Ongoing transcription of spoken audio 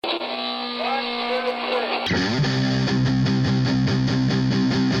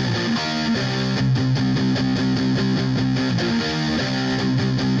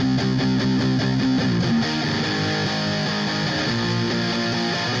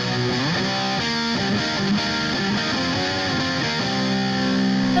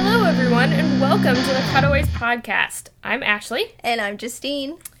Welcome to the Cutaways Podcast. I'm Ashley. And I'm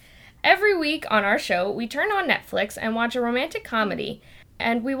Justine. Every week on our show, we turn on Netflix and watch a romantic comedy,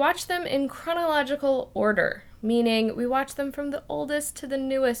 and we watch them in chronological order, meaning we watch them from the oldest to the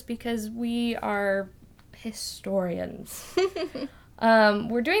newest because we are historians.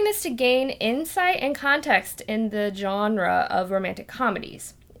 We're doing this to gain insight and context in the genre of romantic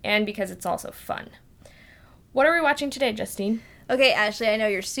comedies, and because it's also fun. What are we watching today, Justine? Okay, Ashley, I know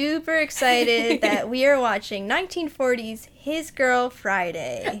you're super excited that we are watching 1940's His Girl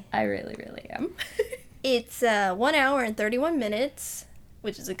Friday. I really, really am. It's 1 hour and 31 minutes,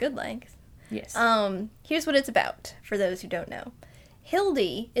 which is a good length. Yes. Here's what it's about, for those who don't know.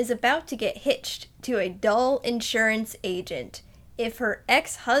 Hildy is about to get hitched to a dull insurance agent if her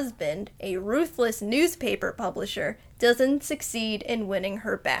ex-husband, a ruthless newspaper publisher, doesn't succeed in winning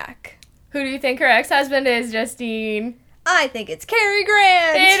her back. Who do you think her ex-husband is, Justine? I think it's Cary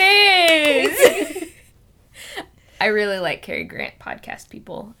Grant! It is! I really like Cary Grant podcast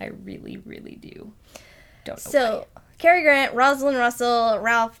people. I really, really do. Don't know So, Cary Grant, Rosalind Russell,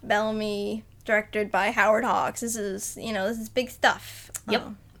 Ralph Bellamy, directed by Howard Hawks. This is big stuff. Yep.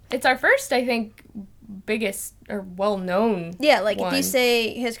 It's our first, I think, biggest or well-known Yeah, like one. if you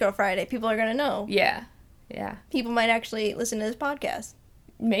say His Girl Friday, people are going to know. Yeah. People might actually listen to this podcast.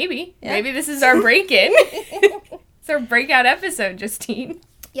 Maybe. Yeah. Maybe this is our break-in. It's our breakout episode, Justine.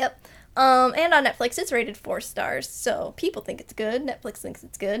 Yep. And on Netflix, it's rated 4 stars, so people think it's good. Netflix thinks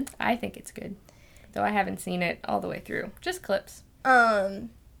it's good. I think it's good. Though I haven't seen it all the way through. Just clips. I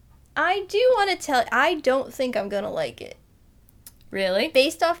do want to tell, I don't think I'm going to like it. Really?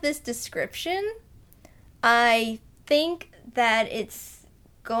 Based off this description, I think that it's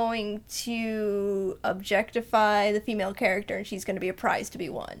going to objectify the female character and she's going to be a prize to be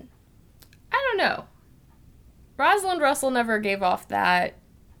won. I don't know. Rosalind Russell never gave off that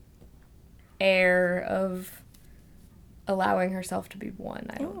air of allowing herself to be won,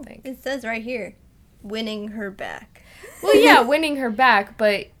 I don't think. It says right here, winning her back. Well, yeah, winning her back,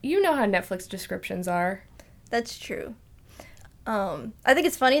 but you know how Netflix descriptions are. That's true. I think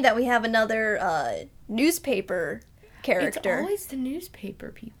it's funny that we have another newspaper character. It's always the newspaper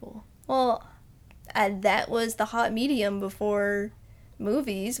people. Well, that was the hot medium before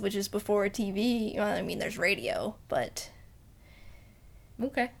movies, which is before TV. Well, I mean, there's radio, but...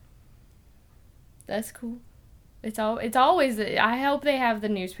 Okay. That's cool. It's always... I hope they have the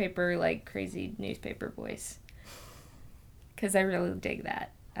newspaper, like, crazy newspaper voice. Because I really dig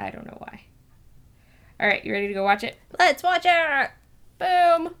that. I don't know why. All right, you ready to go watch it? Let's watch it!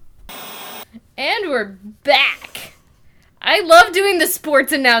 Boom! And we're back! I love doing the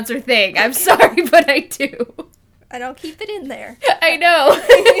sports announcer thing. I'm sorry, but I do. And I'll keep it in there. I know.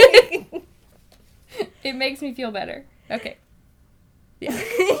 It makes me feel better. Okay. Yeah.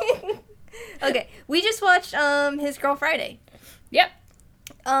 Okay, we just watched His Girl Friday. Yep.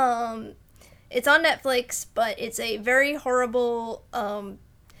 It's on Netflix, but it's a very horrible,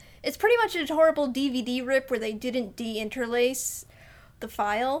 it's pretty much a horrible DVD rip where they didn't deinterlace the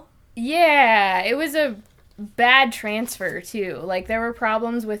file. Yeah, it was a bad transfer, too. Like, there were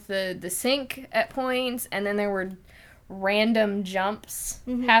problems with the sync at points, and then there were random jumps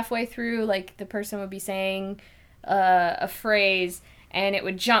halfway through. Like, the person would be saying a phrase, and it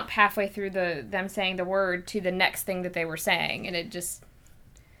would jump halfway through them saying the word to the next thing that they were saying, and it just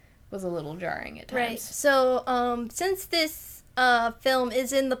was a little jarring at times. Right. So, since this film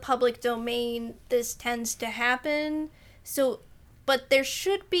is in the public domain, this tends to happen. So, but there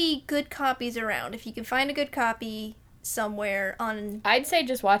should be good copies around. If you can find a good copy somewhere on... I'd say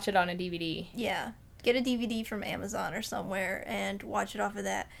just watch it on a DVD. Yeah. Get a DVD from Amazon or somewhere and watch it off of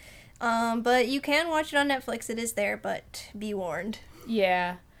that. But you can watch it on Netflix. It is there, but be warned.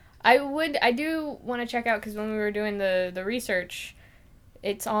 Yeah. I do want to check out, because when we were doing the research,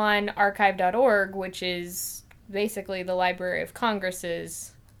 it's on archive.org, which is basically the Library of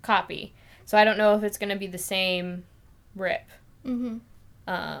Congress's copy. So I don't know if it's going to be the same rip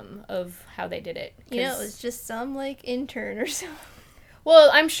of how they did it. You know, it's just some, like, intern or something.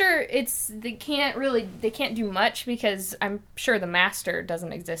 Well, I'm sure they can't do much, because I'm sure the master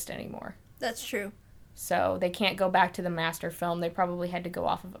doesn't exist anymore. That's true. So they can't go back to the master film. They probably had to go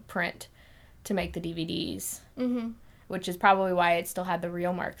off of a print to make the DVDs. Mm-hmm. Which is probably why it still had the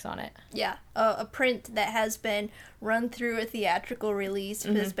real marks on it. Yeah, a print that has been run through a theatrical release,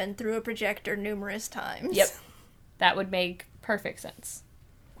 has been through a projector numerous times. Yep. That would make perfect sense.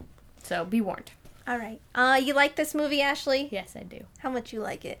 So, be warned. All right. You like this movie, Ashley? Yes, I do. How much you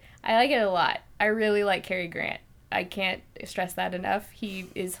like it? I like it a lot. I really like Cary Grant. I can't stress that enough. He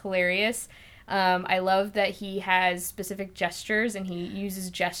is hilarious. I love that he has specific gestures and he uses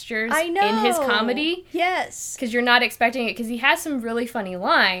gestures I know. in his comedy. Yes. Because you're not expecting it, because he has some really funny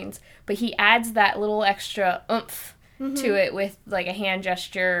lines, but he adds that little extra oomph to it with, like, a hand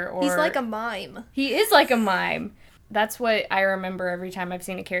gesture. Or He's like a mime. He is like a mime. That's what I remember every time I've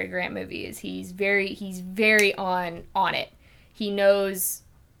seen a Cary Grant movie, is he's very on it. He knows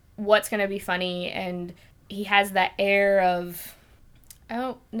what's going to be funny, and he has that air of, I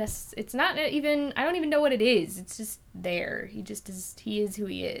don't even know what it is. It's just there. He is who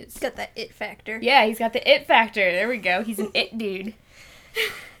he is. He's got that it factor. Yeah, he's got the it factor. There we go. He's an it dude.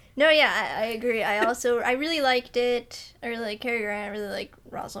 No, yeah, I agree. I really liked it. I really like Cary Grant. I really like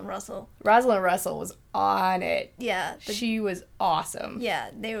Rosalind Russell. Rosalind Russell was on it. Yeah. She was awesome. Yeah,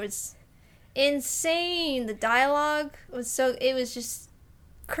 there was insane. The dialogue was it was just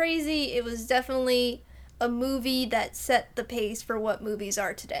crazy. It was definitely a movie that set the pace for what movies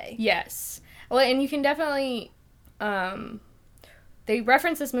are today. Yes. Well, and you can definitely, they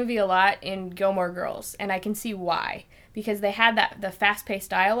reference this movie a lot in Gilmore Girls, and I can see why. Because they had the fast-paced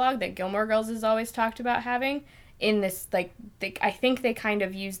dialogue that Gilmore Girls has always talked about having in this, like, I think they kind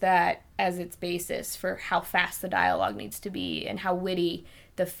of use that as its basis for how fast the dialogue needs to be and how witty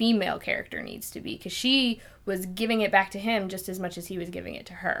the female character needs to be. Because she was giving it back to him just as much as he was giving it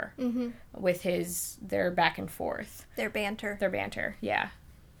to her. Mm-hmm. With their back and forth. Their banter, yeah.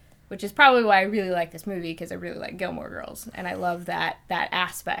 Which is probably why I really like this movie, because I really like Gilmore Girls. And I love that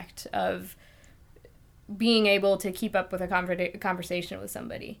aspect of being able to keep up with a conversation with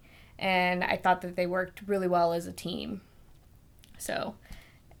somebody. And I thought that they worked really well as a team. So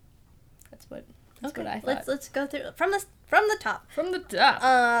that's what I thought. Let's go through from the top. From the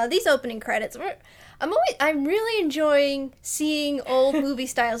top. These opening credits. I'm really enjoying seeing old movie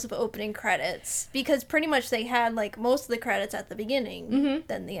styles of opening credits, because pretty much they had, like, most of the credits at the beginning,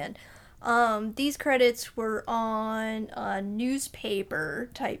 then the end. These credits were on a newspaper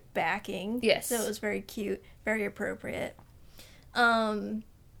type backing. Yes. So it was very cute, very appropriate. And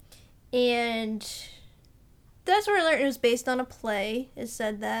that's where I learned it was based on a play. It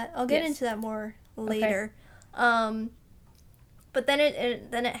said that. I'll get into that more later. Okay. But then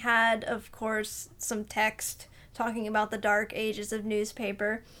it had, of course, some text talking about the dark ages of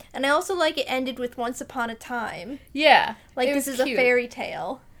newspaper. And I also like it ended with "Once Upon a Time." Yeah. Like, this is cute. A fairy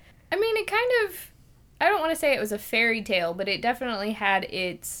tale. I mean, it kind of, I don't want to say it was a fairy tale, but it definitely had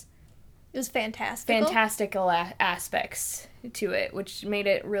its... It was fantastical. Fantastical aspects to it, which made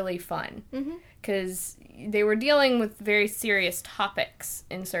it really fun. Because they were dealing with very serious topics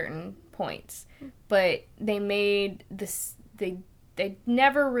in certain points. But they made this... They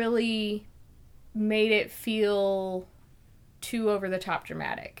never really made it feel too over-the-top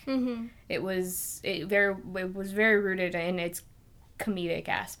dramatic. It was very rooted in its comedic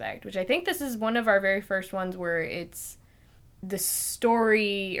aspect, which I think this is one of our very first ones where it's the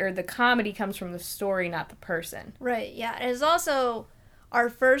story, or the comedy comes from the story, not the person. Right, yeah. And it's also our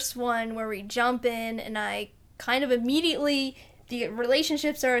first one where we jump in and I kind of immediately, the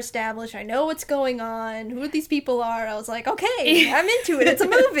relationships are established, I know what's going on, who these people are. I was like, okay, I'm into it, it's a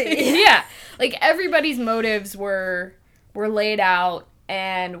movie. Yeah, like everybody's motives were laid out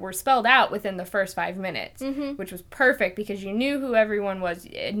and were spelled out within the first 5 minutes, which was perfect because you knew who everyone was.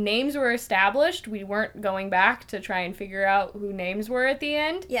 Names were established. We weren't going back to try and figure out who names were at the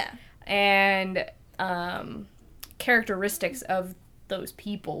end. Yeah. And characteristics of those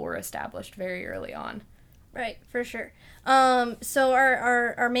people were established very early on. Right, for sure. So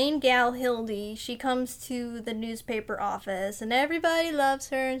our main gal, Hildy, she comes to the newspaper office, and everybody loves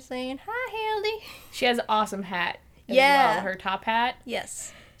her and saying, "Hi, Hildy." She has an awesome hat. Well, her top hat.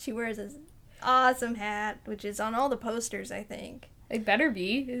 Yes. She wears this awesome hat, which is on all the posters, I think. It better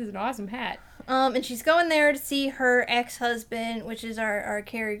be. It is an awesome hat. And she's going there to see her ex-husband, which is our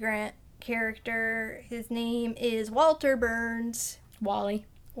Cary Grant character. His name is Walter Burns. Walter.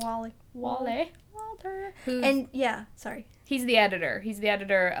 And, yeah, sorry. He's the editor. He's the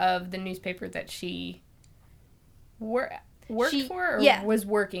editor of the newspaper that she worked for, or was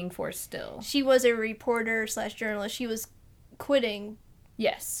working for still? She was a reporter / journalist. She was quitting.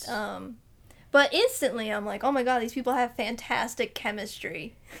 Yes. But instantly I'm like, oh my god, these people have fantastic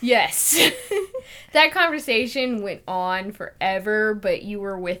chemistry. Yes. That conversation went on forever, but you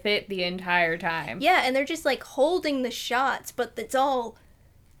were with it the entire time. Yeah, and they're just like holding the shots, but it's all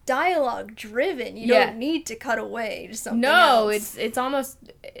dialogue driven. You don't need to cut away to something else. It's almost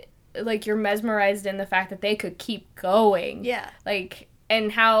like you're mesmerized in the fact that they could keep going. Yeah. Like,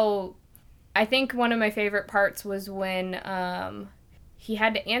 and how I think one of my favorite parts was when he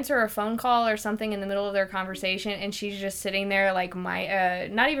had to answer a phone call or something in the middle of their conversation, and she's just sitting there like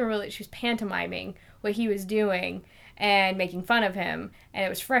not even really, she was pantomiming what he was doing and making fun of him, and it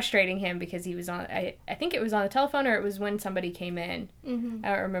was frustrating him because he was on, I think it was on the telephone, or it was when somebody came in. I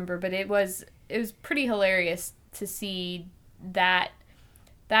don't remember, but it was pretty hilarious to see that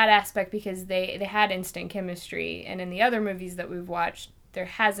aspect, because they had instant chemistry, and in the other movies that we've watched, there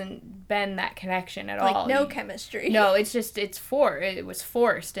hasn't been that connection at all. Like, no chemistry. No, it was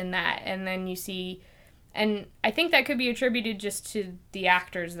forced in that, and then you see, and I think that could be attributed just to the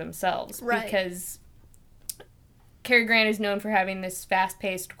actors themselves, right? Because Cary Grant is known for having this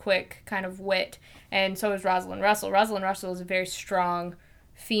fast-paced, quick kind of wit, and so is Rosalind Russell. Rosalind Russell is a very strong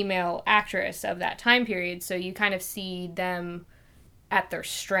female actress of that time period, so you kind of see them at their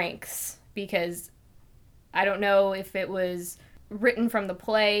strengths, because I don't know if it was written from the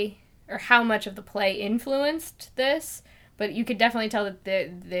play or how much of the play influenced this, but you could definitely tell that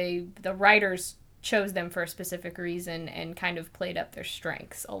the writers chose them for a specific reason and kind of played up their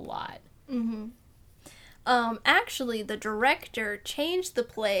strengths a lot. Actually, the director changed the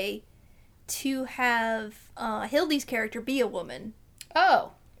play to have Hildy's character be a woman.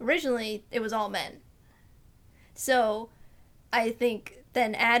 Oh. Originally, it was all men. So, I think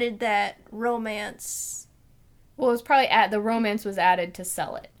then added that romance. Well, it was probably the romance was added to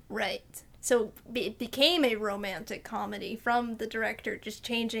sell it. Right. So, it became a romantic comedy from the director just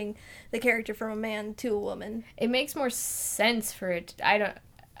changing the character from a man to a woman. It makes more sense for it.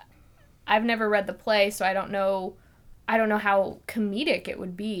 I've never read the play, so I don't know how comedic it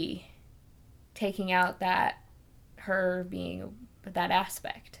would be, taking out her being that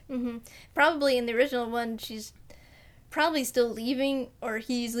aspect. Probably in the original one, she's probably still leaving, or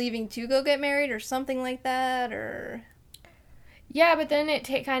he's leaving to go get married, or something like that, or... Yeah, but then it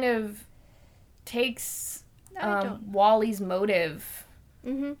kind of takes Wally's motive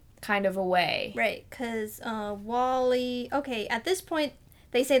kind of away. Right, because Wally... Okay, at this point,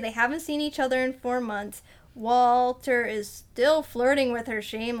 they say they haven't seen each other in 4 months. Walter is still flirting with her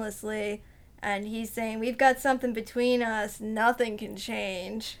shamelessly, and he's saying, we've got something between us, nothing can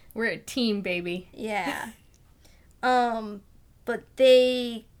change. We're a team, baby. Yeah. But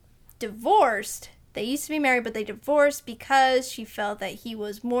they divorced. They used to be married, but they divorced because she felt that he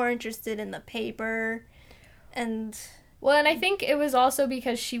was more interested in the paper, and... Well, and I think it was also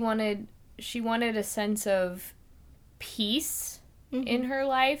because she wanted a sense of peace in her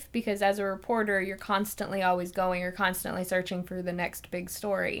life, because as a reporter, you're constantly always going, you're constantly searching for the next big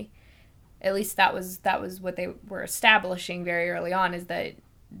story. At least that was what they were establishing very early on, is that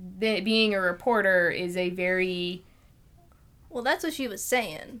being a reporter is a very... Well, that's what she was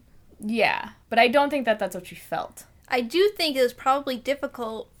saying. Yeah, but I don't think that's what she felt. I do think it was probably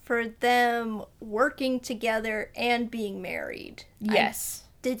difficult for them working together and being married. Yes.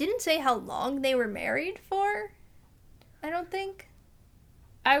 They didn't say how long they were married for, I don't think.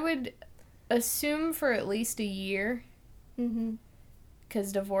 I would assume for at least a year.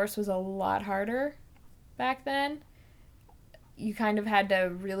 Because divorce was a lot harder back then. You kind of had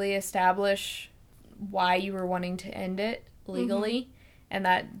to really establish why you were wanting to end it legally. And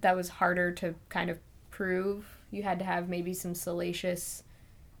that was harder to kind of prove. You had to have maybe some salacious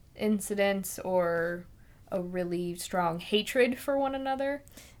incidents or a really strong hatred for one another.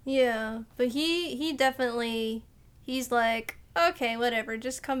 Yeah, but he definitely, he's like, okay, whatever,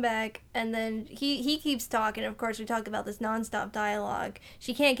 just come back. And then he keeps talking. Of course, we talk about this nonstop dialogue.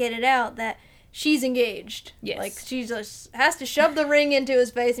 She can't get it out that she's engaged. Yes. Like, she just has to shove the ring into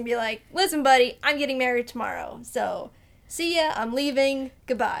his face and be like, listen, buddy, I'm getting married tomorrow. So, see ya, I'm leaving,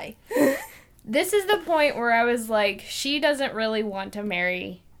 goodbye. This is the point where I was like, she doesn't really want to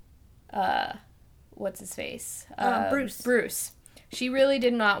marry, what's his face? Bruce. She really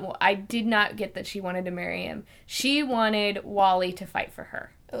did not, I did not get that she wanted to marry him. She wanted Wally to fight for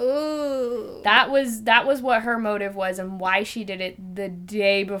her. Ooh. That was what her motive was, and why she did it the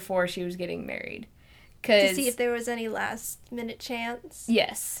day before she was getting married. To see if there was any last minute chance?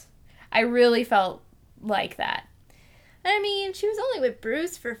 Yes. I really felt like that. I mean, she was only with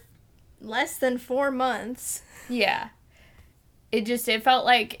Bruce for less than 4 months. Yeah. It felt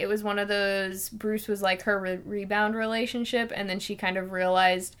like it was one of those, Bruce was like her rebound relationship, and then she kind of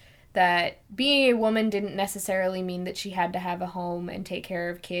realized that being a woman didn't necessarily mean that she had to have a home and take care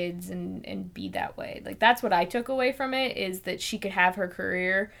of kids and be that way. Like, that's what I took away from it, is that she could have her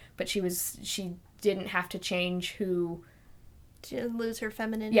career, but she didn't have to change who... She doesn't lose her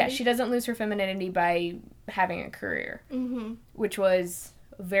femininity. Yeah, she doesn't lose her femininity by having a career. Which was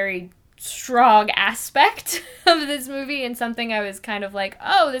a very strong aspect of this movie, and something I was kind of like,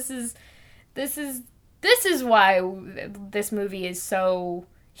 oh, this is this is why this movie is so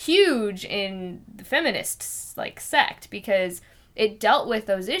huge in the feminist like sect, because it dealt with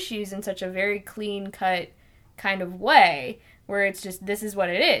those issues in such a very clean-cut kind of way, where it's just, this is what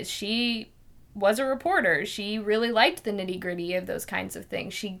it is. She was a reporter. She really liked the nitty-gritty of those kinds of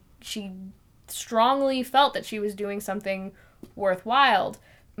things. She strongly felt that she was doing something worthwhile.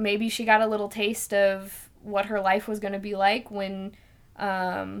 Maybe she got a little taste of what her life was going to be like when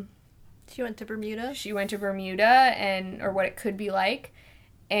she went to Bermuda. Or what it could be like.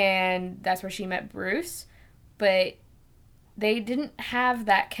 And that's where she met Bruce. But they didn't have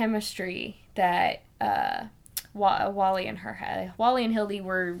that chemistry that Wally and her had. Wally and Hildy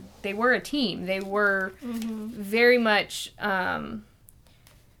were a team. They were very much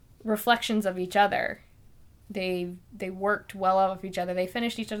reflections of each other. They worked well off each other. They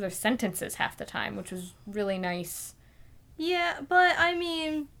finished each other's sentences half the time, which was really nice. Yeah, but I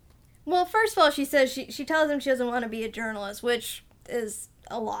mean, well, first of all, she says she tells him she doesn't want to be a journalist, which is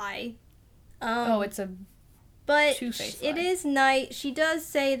a lie. It's a two-faced lie. It is nice. She does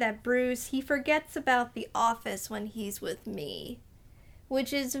say that Bruce, he forgets about the office when he's with me.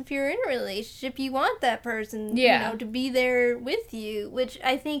 Which is, if you're in a relationship, you want that person, to be there with you, which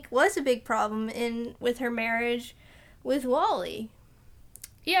I think was a big problem with her marriage with Wally.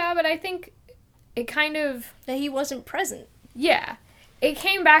 Yeah, but I think it kind of... that he wasn't present. Yeah. It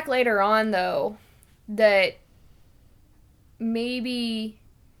came back later on, though, that maybe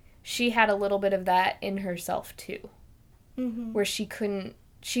she had a little bit of that in herself, too. Mm-hmm. Where she couldn't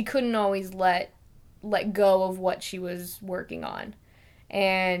always let go of what she was working on.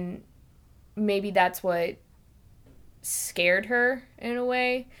 And maybe that's what scared her, in a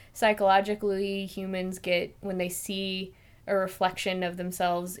way. Psychologically, humans get, when they see a reflection of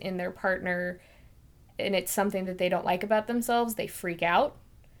themselves in their partner, and it's something that they don't like about themselves, they freak out.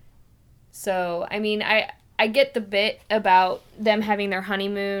 So, I mean, I get the bit about them having their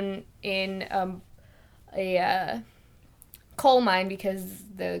honeymoon in a coal mine because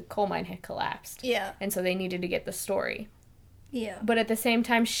the coal mine had collapsed. Yeah. And so they needed to get the story. Yeah. But at the same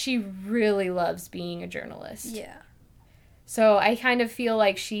time, she really loves being a journalist. Yeah. So I kind of feel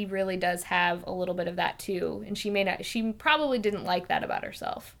like she really does have a little bit of that too. And she probably didn't like that about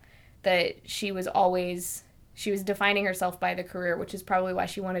herself. That she was defining herself by the career, which is probably why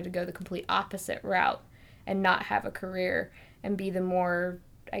she wanted to go the complete opposite route and not have a career and be the more,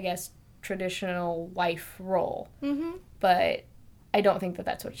 I guess, traditional wife role. Mm-hmm. But I don't think that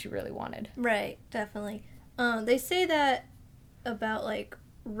that's what she really wanted. Right, definitely. They say that about, like,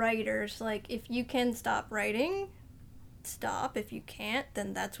 writers, like, if you can stop writing, stop. If you can't,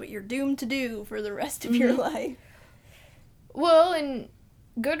 then that's what you're doomed to do for the rest of your life. Well, and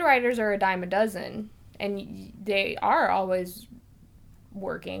good writers are a dime a dozen, and they are always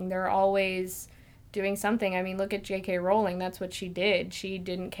working. They're always doing something. I mean, look at J.K. Rowling. That's what she did. She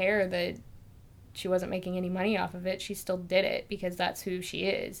didn't care that she wasn't making any money off of it. She still did it because that's who she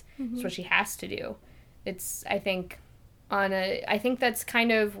is. Mm-hmm. It's what she has to do. I think that's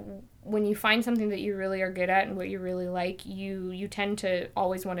kind of when you find something that you really are good at and what you really like, you tend to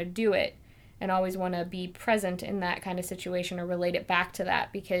always want to do it and always want to be present in that kind of situation or relate it back to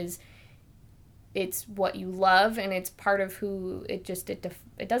that because it's what you love and it's part of who it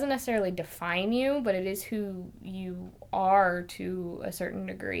doesn't necessarily define you, but it is who you are to a certain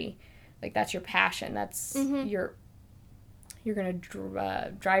degree. Like that's your passion. That's you're going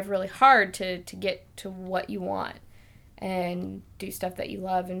to drive really hard to get to what you want and do stuff that you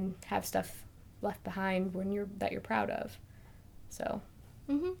love and have stuff left behind that you're proud of. So.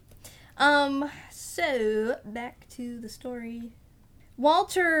 So back to the story.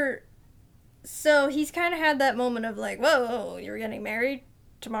 Walter, so he's kind of had that moment of like, whoa, you're getting married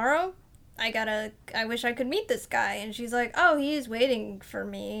tomorrow? I wish I could meet this guy. And she's like, oh, he's waiting for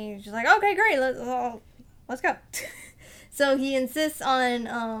me. She's like, okay, great, let's go. So he insists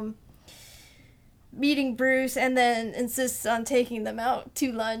on meeting Bruce and then insists on taking them out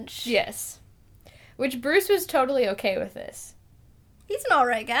to lunch. Yes. Which Bruce was totally okay with this. He's an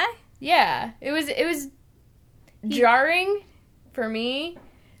alright guy. Yeah. It was jarring for me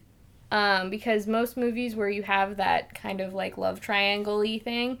because most movies where you have that kind of like love triangle-y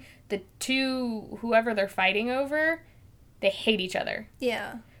thing, the two, whoever they're fighting over, they hate each other.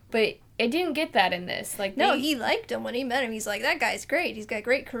 Yeah. But I didn't get that in this. Like, no, he liked him when he met him. He's like, that guy's great. He's got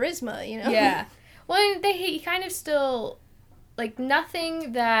great charisma, you know? Yeah. Well, he kind of still, like,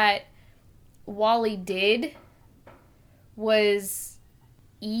 nothing that Wally did was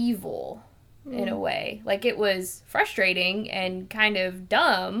evil in a way. Like, it was frustrating and kind of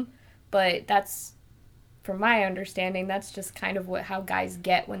dumb, but that's from my understanding, that's just kind of how guys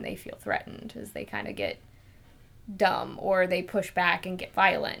get when they feel threatened, is they kind of get dumb or they push back and get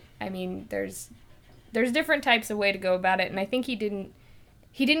violent. I mean, there's different types of way to go about it, and I think he didn't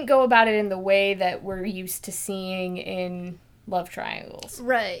go about it in the way that we're used to seeing in love triangles.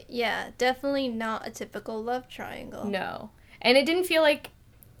 Right, yeah. Definitely not a typical love triangle. No. And it didn't feel like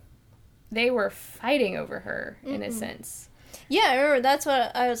they were fighting over her, in a sense. Yeah, I remember that's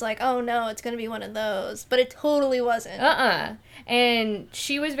what I was like, oh no, it's going to be one of those. But it totally wasn't. And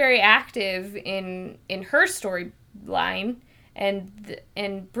she was very active in her storyline,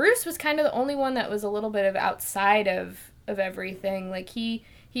 and Bruce was kind of the only one that was a little bit of outside of everything. Like, he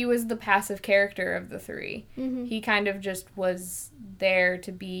was the passive character of the three. Mm-hmm. He kind of just was there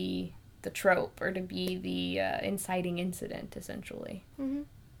to be the trope, or to be the inciting incident, essentially. Mm-hmm.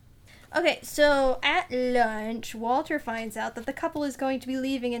 Okay, so at lunch, Walter finds out that the couple is going to be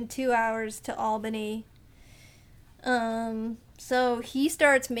leaving in 2 hours to Albany. So he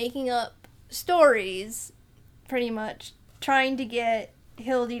starts making up stories, pretty much, trying to get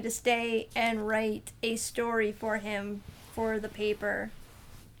Hildy to stay and write a story for him for the paper.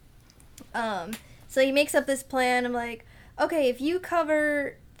 So he makes up this plan. I'm like, okay, if you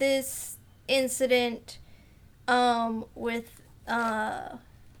cover this incident with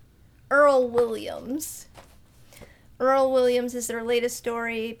Earl Williams. Earl Williams is their latest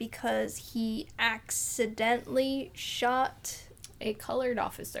story because he accidentally shot a colored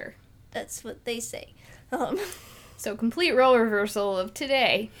officer. That's what they say. So complete role reversal of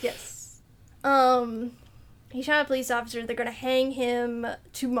today. Yes. He shot a police officer. They're going to hang him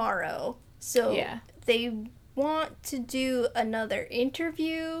tomorrow. So yeah. They want to do another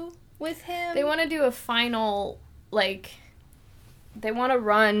interview with him. They want to do a final, they want to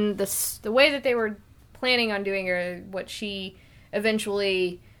run the way that they were planning on doing, or what she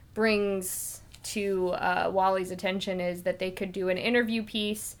eventually brings to Wally's attention, is that they could do an interview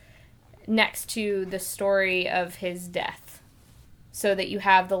piece next to the story of his death, so that you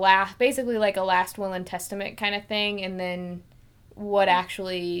have basically like a last will and testament kind of thing, and then what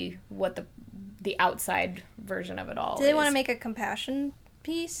the outside version of it all. Do they want to make a compassion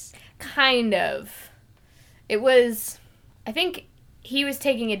piece? Kind of. It was, I think he was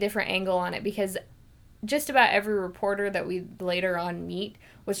taking a different angle on it, because just about every reporter that we later on meet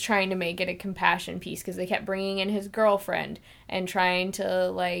was trying to make it a compassion piece, because they kept bringing in his girlfriend and trying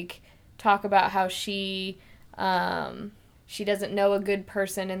to, talk about how she doesn't know a good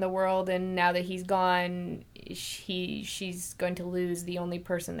person in the world, and now that he's gone, she's going to lose the only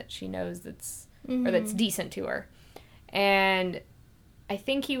person that she knows that's decent to her. And I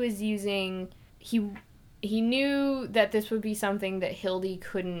think he was using... He knew that this would be something that Hildy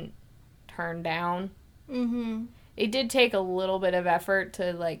couldn't turn down. Mm-hmm. It did take a little bit of effort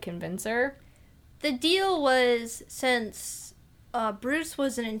to, convince her. The deal was, since Bruce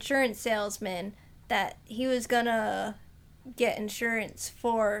was an insurance salesman, that he was gonna get insurance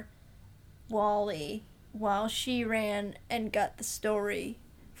for Wally while she ran and got the story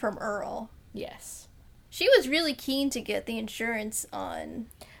from Earl. Yes. She was really keen to get the insurance on...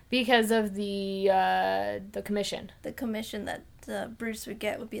 Because of the commission. The commission that Bruce would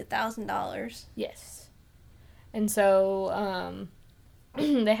get would be $1,000. Yes. And so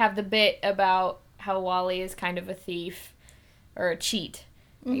they have the bit about how Wally is kind of a thief, or a cheat,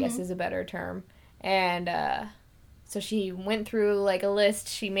 I guess is a better term. And so she went through a list.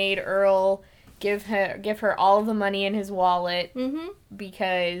 She made Earl give her all of the money in his wallet,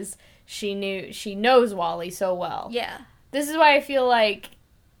 because she knows Wally so well. Yeah. This is why I feel like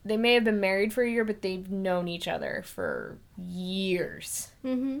they may have been married for a year, but they've known each other for years.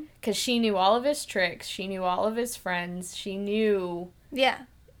 Because she knew all of his tricks. She knew all of his friends. She knew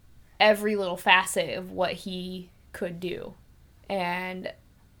every little facet of what he could do. And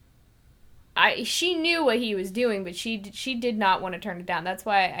she knew what he was doing, but she did not want to turn it down. That's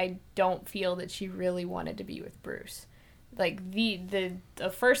why I don't feel that she really wanted to be with Bruce. The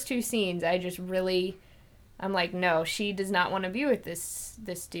first two scenes, I'm like, no, she does not want to be with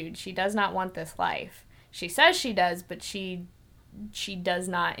this dude. She does not want this life. She says she does, but she does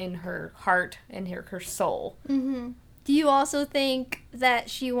not in her heart and her soul. Mm-hmm. Do you also think that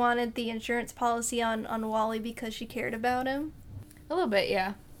she wanted the insurance policy on Wally because she cared about him? A little bit,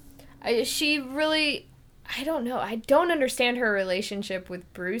 yeah. I don't know. I don't understand her relationship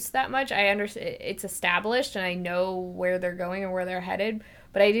with Bruce that much. I understand it's established, and I know where they're going and where they're headed.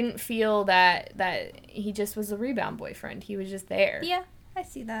 But I didn't feel that he just was a rebound boyfriend. He was just there. Yeah, I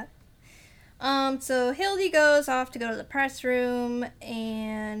see that. So Hildy goes off to go to the press room,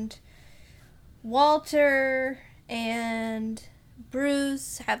 and Walter and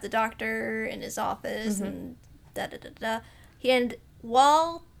Bruce have the doctor in his office and da-da-da-da. And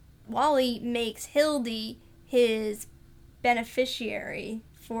Wally makes Hildy his beneficiary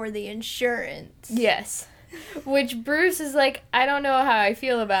for the insurance. Yes. Which Bruce is like, I don't know how I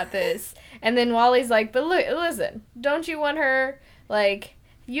feel about this. And then Wally's like, but listen, don't you want her, like,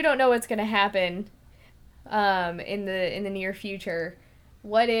 you don't know what's going to happen in the near future.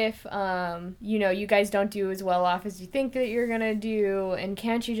 What if, you guys don't do as well off as you think that you're going to do, and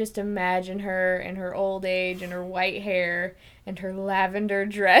can't you just imagine her in her old age and her white hair and her lavender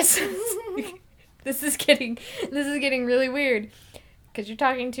dress? This is getting really weird, because you're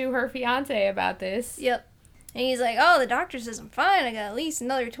talking to her fiance about this. Yep. And he's like, oh, the doctor says I'm fine. I got at least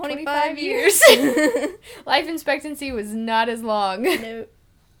another 25 years. Life expectancy was not as long. No.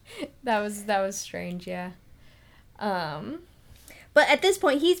 That was strange, yeah. But at this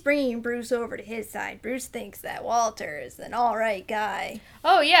point, he's bringing Bruce over to his side. Bruce thinks that Walter is an alright guy.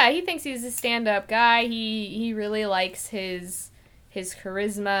 Oh, yeah, he thinks he's a stand-up guy. He really likes his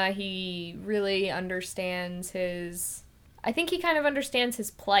charisma. He really understands I think he kind of understands his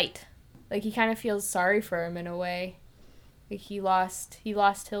plight. Like, he kind of feels sorry for him in a way. Like, he lost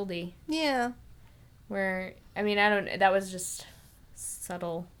Hildy. Yeah. Where, I mean, that was just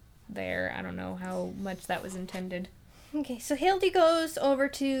subtle there. I don't know how much that was intended. Okay, so Hildy goes over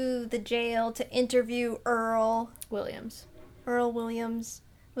to the jail to interview Earl Williams,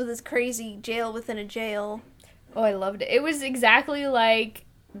 with his crazy jail within a jail. Oh, I loved it. It was exactly like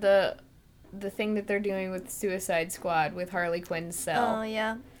the thing that they're doing with Suicide Squad with Harley Quinn's cell. Oh,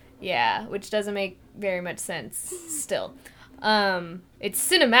 yeah. Yeah, which doesn't make very much sense still. It's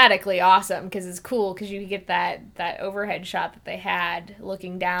cinematically awesome because it's cool because you get that overhead shot that they had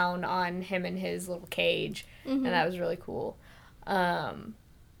looking down on him in his little cage, and that was really cool.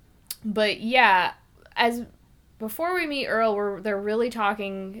 But yeah, before we meet Earl, they're really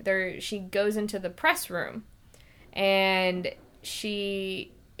talking. She goes into the press room, and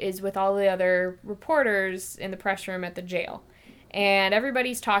she is with all the other reporters in the press room at the jail. And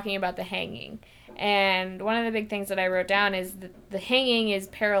everybody's talking about the hanging. And one of the big things that I wrote down is that the hanging is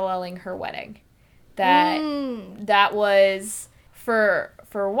paralleling her wedding. That was for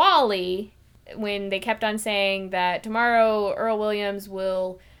Wally, when they kept on saying that tomorrow Earl Williams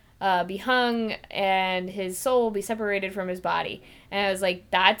will be hung and his soul will be separated from his body. And I was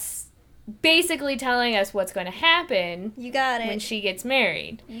like, that's basically telling us what's going to happen. You got it. When she gets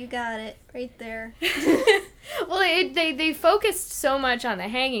married. You got it. Right there. Well, they focused so much on the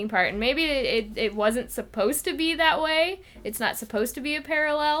hanging part, and maybe it wasn't supposed to be that way. It's not supposed to be a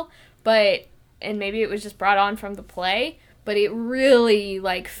parallel, and maybe it was just brought on from the play, but it really,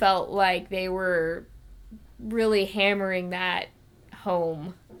 felt like they were really hammering that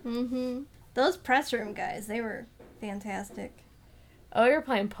home. Mm-hmm. Those press room guys, they were fantastic. Oh, you're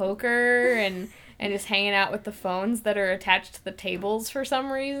playing poker and just hanging out with the phones that are attached to the tables for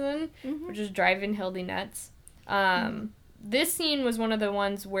some reason, which is driving Hildy nuts. This scene was one of the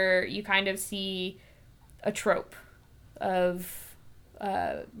ones where you kind of see a trope of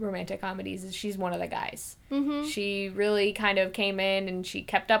romantic comedies. Is she's one of the guys. Mm-hmm. She really kind of came in and she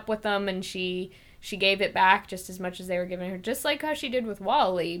kept up with them, and she gave it back just as much as they were giving her, just like how she did with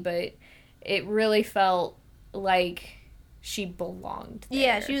Wally, but it really felt like she belonged there.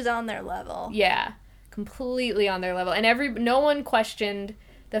 Yeah, she was on their level. Yeah, completely on their level. And no one questioned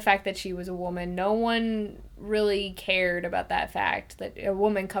the fact that she was a woman. No one really cared about that fact, that a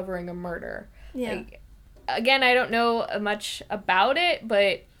woman covering a murder. Yeah. Again, I don't know much about it,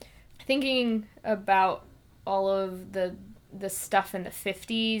 but thinking about all of the stuff in the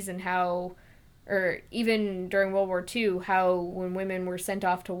 50s and how, or even during World War II, how when women were sent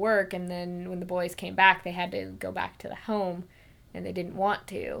off to work and then when the boys came back, they had to go back to the home and they didn't want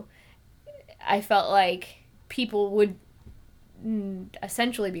to. I felt like people would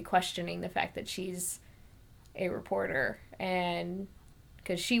essentially be questioning the fact that she's a reporter, and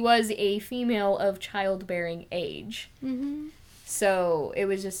because she was a female of childbearing age. Mm-hmm. So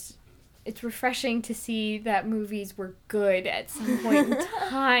it's refreshing to see that movies were good at some point in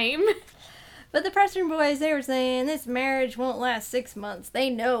time. But the press room boys, they were saying this marriage won't last 6 months. They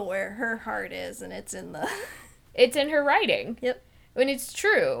know where her heart is, and it's in it's in her writing. Yep. And it's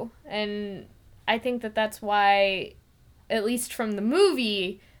true. And I think that that's why, at least from the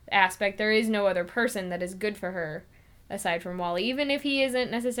movie aspect, there is no other person that is good for her aside from Wally, even if he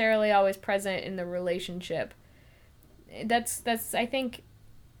isn't necessarily always present in the relationship. That's I think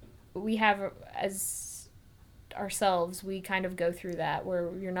we have, as ourselves, we kind of go through that,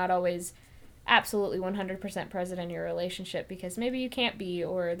 where you're not always absolutely 100% present in your relationship because maybe you can't be,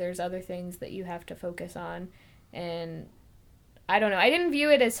 or there's other things that you have to focus on. And I don't know. I didn't view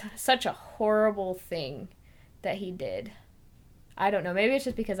it as such a horrible thing that he did. I don't know. Maybe it's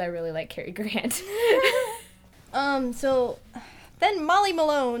just because I really like Cary Grant. So then Molly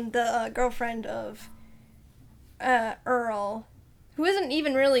Malone, the girlfriend of Earl, who isn't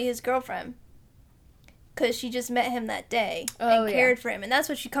even really his girlfriend, because she just met him that day and cared for him. And that's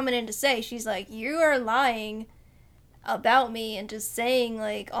what she's coming in to say. She's like, you are lying about me and just saying,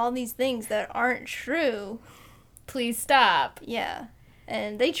 like, all these things that aren't true. Please stop. Yeah.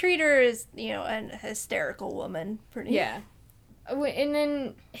 And they treat her as, an hysterical woman. Yeah. And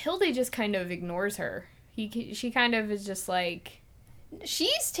then Hildy just kind of ignores her. She kind of is just like...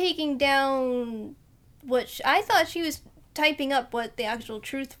 She's taking down I thought she was typing up what the actual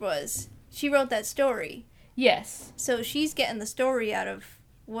truth was. She wrote that story. Yes. So she's getting the story out of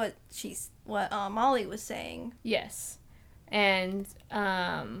what Molly was saying. Yes. And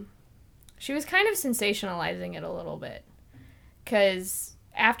she was kind of sensationalizing it a little bit. Because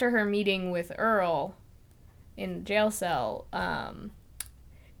after her meeting with Earl in the jail cell,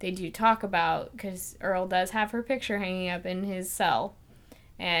 they do talk about, because Earl does have her picture hanging up in his cell,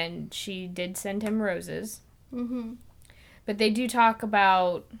 and she did send him roses. Mm-hmm. But they do talk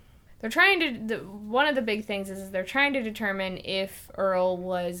about, they're trying to, one of the big things is they're trying to determine if Earl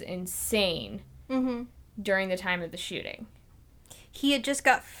was insane during the time of the shooting. He had just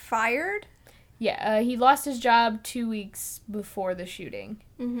got fired? Yeah, he lost his job 2 weeks before the shooting.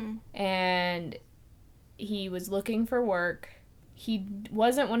 Mm-hmm. And he was looking for work. He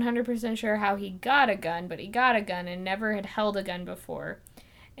wasn't 100% sure how he got a gun, but he got a gun and never had held a gun before.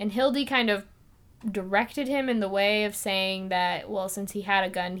 And Hildy kind of directed him in the way of saying that, well, since he had a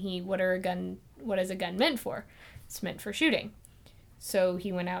gun, what is a gun meant for? It's meant for shooting. So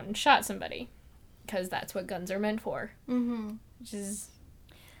he went out and shot somebody, because that's what guns are meant for. Mm-hmm. Which is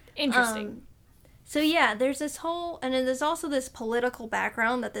interesting. So yeah, there's this whole, and then there's also this political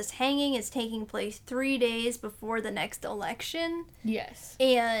background that this hanging is taking place 3 days before the next election. Yes.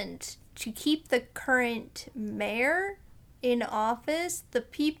 And to keep the current mayor in office, the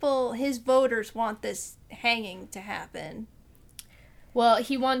people, his voters, want this hanging to happen. Well,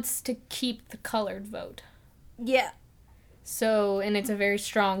 he wants to keep the colored vote. Yeah. So, and it's a very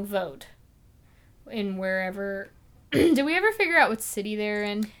strong vote in wherever... Did we ever figure out what city they're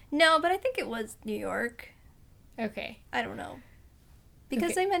in? No, but I think it was New York. Okay. I don't know.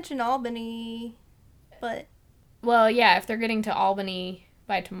 Because they mentioned Albany, but... Well, yeah, if they're getting to Albany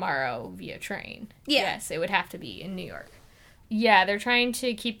by tomorrow via train. Yeah. Yes, it would have to be in New York. Yeah, they're trying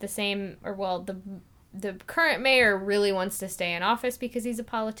to keep the same... the current mayor really wants to stay in office because he's a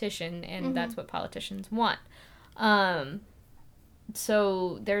politician, and that's what politicians want.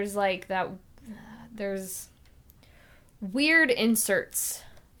 So there's like that... There's weird inserts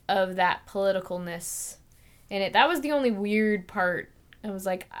of that politicalness in it. That was the only weird part. I was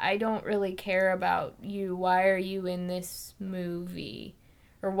like, I don't really care about you. Why are you in this movie?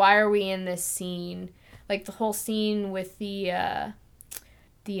 Or why are we in this scene? Like the whole scene with the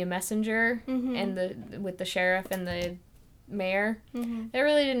messenger and with the sheriff and the mayor. That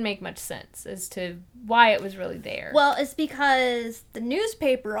really didn't make much sense as to why it was really there. Well, it's because the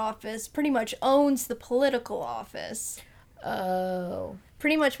newspaper office pretty much owns the political office. Oh.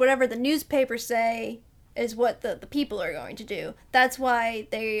 Pretty much whatever the newspapers say is what the people are going to do. That's why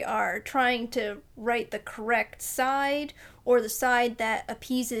they are trying to write the correct side, or the side that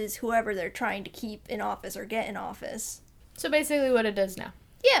appeases whoever they're trying to keep in office or get in office. So basically what it does now.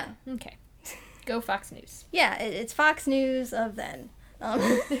 Yeah. Okay. Go Fox News. Yeah, it's Fox News of then.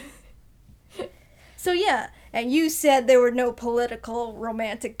 So yeah, and you said there were no political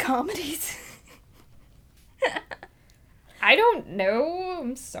romantic comedies. I don't know.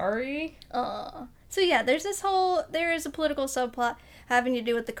 I'm sorry. So yeah, there is a political subplot having to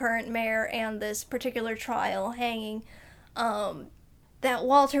do with the current mayor and this particular trial hanging, that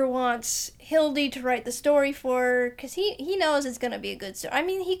Walter wants Hildy to write the story for, because he knows it's going to be a good story. I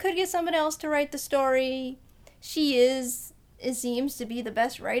mean, he could get someone else to write the story. It seems to be the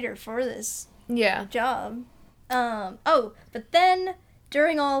best writer for this job. But then,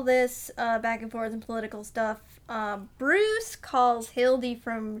 during all this back and forth and political stuff, Bruce calls Hildy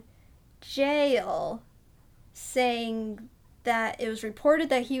from jail, saying that it was reported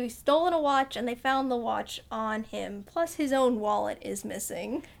that he stolen a watch and they found the watch on him, plus his own wallet is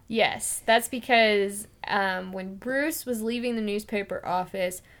missing. Yes, that's because when Bruce was leaving the newspaper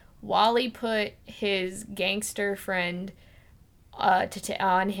office, Wally put his gangster friend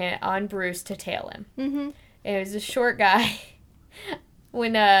on Bruce to tail him. Mm-hmm. It was a short guy.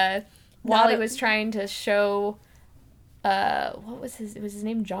 When Wally was trying to show, what was his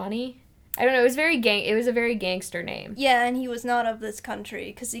name, Johnny? I don't know, it was a very gangster name. Yeah, and he was not of this country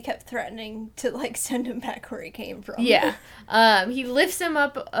because he kept threatening to, like, send him back where he came from. Yeah. He lifts him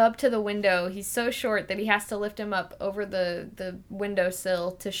up to the window. He's so short that he has to lift him up over the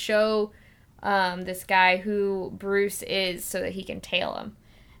windowsill to show this guy who Bruce is so that he can tail him.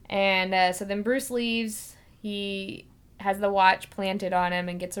 And so then Bruce leaves. He has the watch planted on him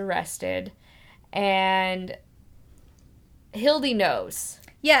and gets arrested. And Hildy knows.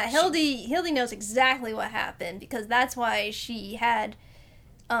 Yeah, Hildy knows exactly what happened because that's why she had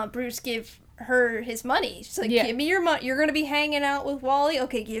Bruce give her his money. She's like, give me your money. You're going to be hanging out with Wally?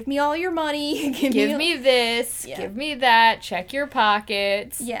 Okay, give me all your money. Give me this. Yeah. Give me that. Check your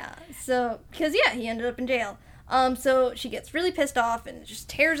pockets. Yeah, so, because, he ended up in jail. So she gets really pissed off and just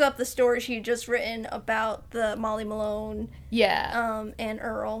tears up the story she had just written about the Molly Malone. Yeah. And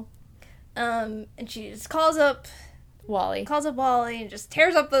Earl. And she just calls up Wally and just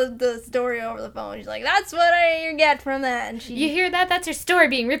tears up the story over the phone. She's like, that's what you get from that. And you hear that? That's her story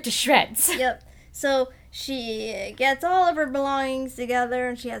being ripped to shreds. Yep. So she gets all of her belongings together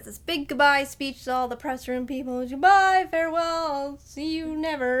and she has this big goodbye speech to all the press room people. Goodbye, farewell, I'll see you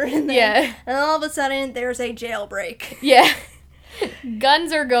never. And then, and all of a sudden, there's a jailbreak. Yeah.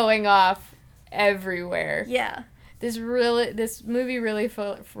 Guns are going off everywhere. Yeah. This movie really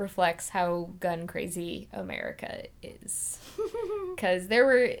reflects how gun crazy America is. Because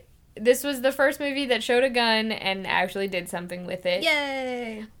this was the first movie that showed a gun and actually did something with it.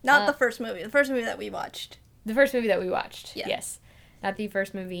 Yay! Not the first movie. The first movie that we watched. The first movie that we watched. Yeah. Yes. Not the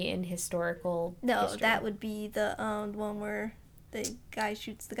first movie in historical history. That would be the one where the guy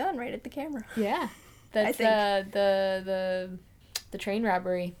shoots the gun right at the camera. Yeah. That's the train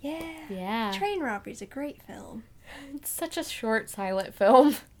robbery. Yeah. Yeah. Train Robbery's a great film. It's such a short, silent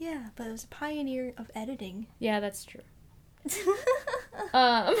film. Yeah, but it was a pioneer of editing. Yeah, that's true.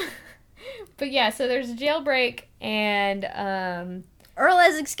 But yeah, so there's a jailbreak, and Earl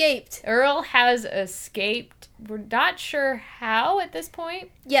has escaped. We're not sure how at this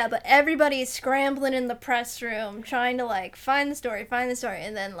point. Yeah, but everybody is scrambling in the press room, trying to, like, find the story,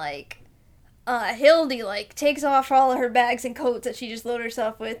 and then, like, Hildy, like, takes off all of her bags and coats that she just loaded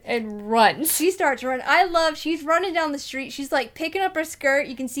herself with. And runs. She starts running. She's running down the street. She's, like, picking up her skirt.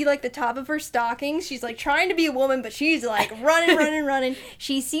 You can see, like, the top of her stockings. She's, like, trying to be a woman, but she's, like, running.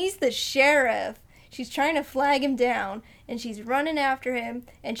 She sees the sheriff. She's trying to flag him down, and she's running after him,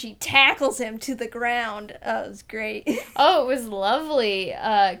 and she tackles him to the ground. Oh, it was great. Oh, it was lovely,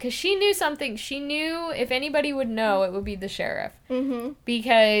 because she knew something. She knew if anybody would know, it would be the sheriff. Mm-hmm.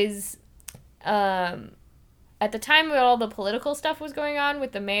 Because at the time when all the political stuff was going on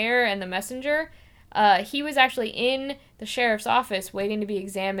with the mayor and the messenger, he was actually in the sheriff's office waiting to be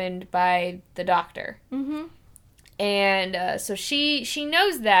examined by the doctor. Mm-hmm. And so she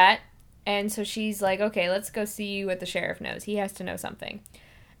knows that, and so she's like, okay, let's go see what the sheriff knows. He has to know something.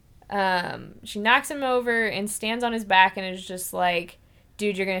 She knocks him over and stands on his back and is just like,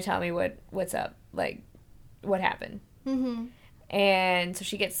 dude, you're going to tell me what's up. Like, what happened? Mm-hmm. And so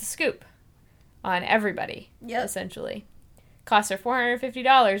she gets the scoop on everybody, essentially. Costs her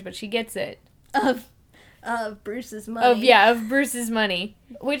 $450, but she gets it. Of Bruce's money. Of Bruce's money.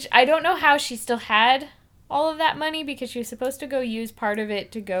 Which I don't know how she still had all of that money, because she was supposed to go use part of it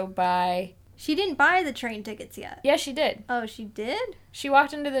to go buy... She didn't buy the train tickets yet. Yeah, she did. Oh, she did? She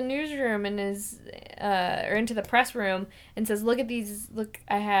walked into the newsroom and or into the press room and says, look at these,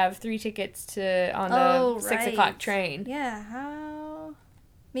 I have 3 tickets on the 6 o'clock train. Yeah, how...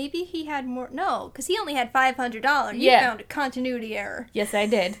 Maybe he had more... No, because he only had $500. You found a continuity error. Yes, I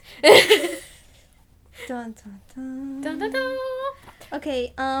did. Dun, dun, dun. Dun, dun, dun.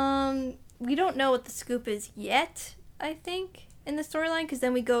 Okay, we don't know what the scoop is yet, I think, in the storyline, because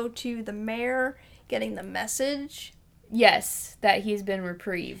then we go to the mayor getting the message. Yes, that he's been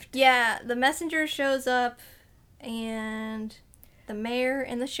reprieved. Yeah, the messenger shows up, and the mayor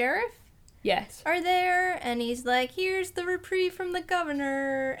and the sheriff are there, and he's like, here's the reprieve from the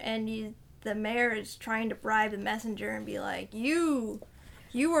governor, and the mayor is trying to bribe the messenger and be like, you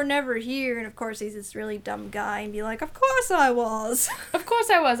were never here, and of course he's this really dumb guy, and be like, of course I was. Of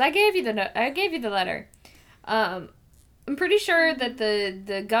course I was. I gave you the letter. I'm pretty sure that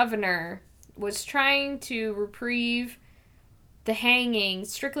the governor was trying to reprieve the hanging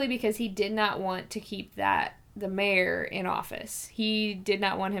strictly because he did not want to keep the mayor in office. He did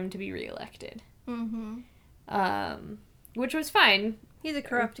not want him to be reelected. Mm-hmm. Which was fine. He's a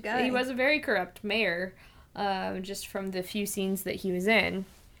corrupt guy. He was a very corrupt mayor, just from the few scenes that he was in.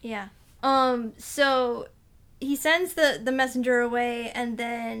 Yeah. So he sends the messenger away and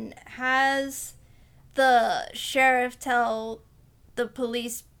then has the sheriff tell the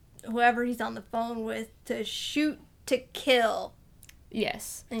police whoever he's on the phone with to shoot to kill.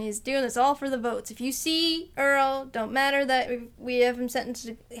 Yes. And he's doing this all for the votes. If you see Earl, don't matter that we have him sentenced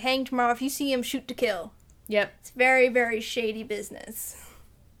to hang tomorrow. If you see him, shoot to kill. Yep. It's very, very shady business.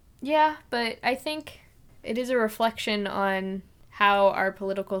 Yeah, but I think it is a reflection on how our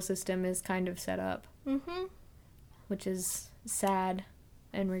political system is kind of set up. Mm-hmm. Which is sad.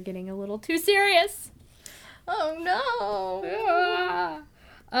 And we're getting a little too serious. Oh, no.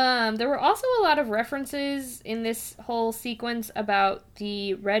 There were also a lot of references in this whole sequence about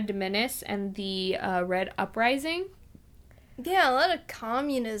the Red Menace and the Red Uprising. Yeah, a lot of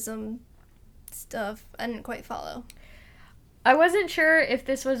communism stuff. I didn't quite follow. I wasn't sure if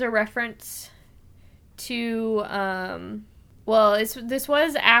this was a reference to, this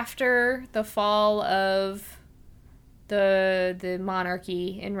was after the fall of the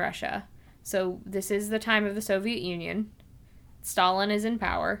monarchy in Russia. So this is the time of the Soviet Union. Stalin is in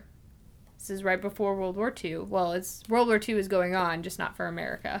power. This is right before World War II. Well, World War II is going on, just not for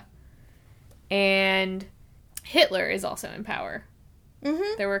America. And Hitler is also in power.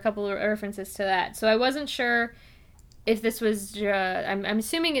 Mm-hmm. There were a couple of references to that. So I wasn't sure if this was... I'm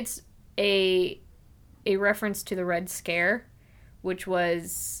assuming it's a reference to the Red Scare, which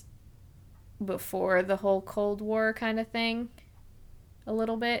was before the whole Cold War kind of thing. A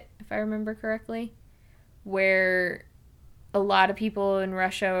little bit, if I remember correctly. Where a lot of people in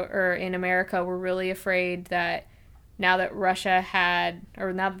Russia or in America were really afraid that now that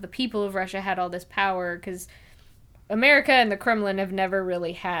the people of Russia had all this power, because America and the Kremlin have never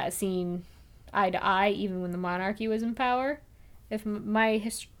really seen eye to eye, even when the monarchy was in power. If my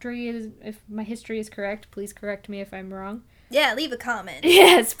history is correct, please correct me if I'm wrong. Yeah, leave a comment.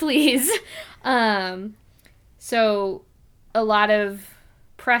 Yes, please. So a lot of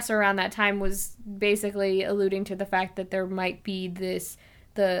press around that time was basically alluding to the fact that there might be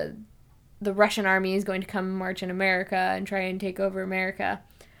the Russian army is going to come march in America and try and take over America.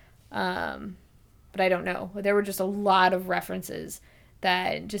 But I don't know. There were just a lot of references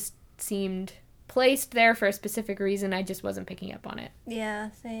that just seemed placed there for a specific reason. I just wasn't picking up on it.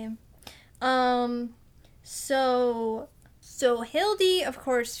 Yeah, same. So Hildy, of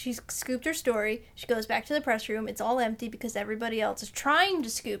course, she's scooped her story. She goes back to the press room. It's all empty because everybody else is trying to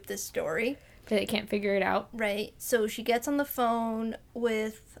scoop this story. They can't figure it out. Right. So she gets on the phone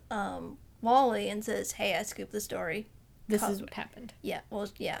with Wally and says, "Hey, I scooped the story. This is what happened." Yeah, well,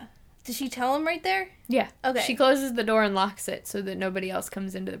 yeah. Did she tell him right there? Yeah. Okay. She closes the door and locks it so that nobody else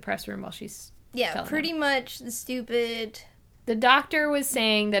comes into the press room while she's pretty much the stupid... The doctor was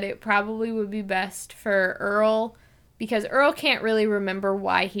saying that it probably would be best for Earl, because Earl can't really remember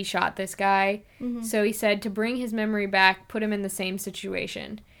why he shot this guy. Mm-hmm. So he said to bring his memory back, put him in the same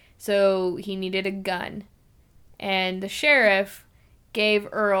situation. So he needed a gun. And the sheriff gave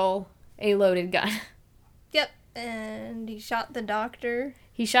Earl a loaded gun. Yep. And he shot the doctor.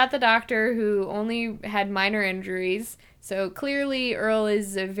 He shot the doctor, who only had minor injuries. So clearly Earl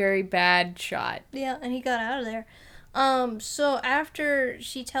is a very bad shot. Yeah, and he got out of there. So after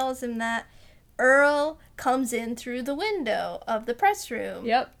she tells him that, Earl comes in through the window of the press room.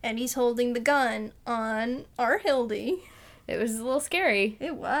 Yep. And he's holding the gun on our Hildy. It was a little scary.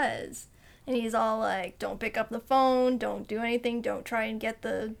 It was. And he's all like, don't pick up the phone, don't do anything, don't try and get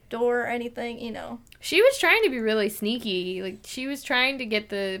the door or anything, you know. She was trying to be really sneaky. Like, she was trying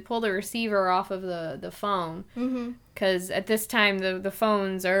to pull the receiver off of the phone. Mm-hmm. Because at this time, the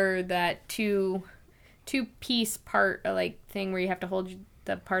phones are that two-piece part, like, thing where you have to hold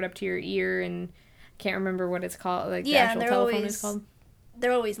the part up to your ear, and I can't remember what it's called. Like, the actual telephone is called.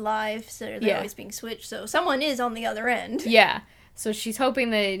 They're always live, so they're always being switched, so someone is on the other end. Yeah. So she's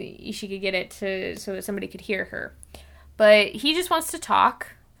hoping that she could get it so that somebody could hear her. But he just wants to talk,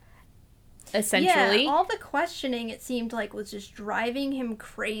 essentially. Yeah, all the questioning, it seemed like, was just driving him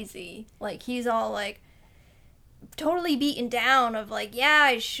crazy. Like, he's all, like, totally beaten down of, like, yeah,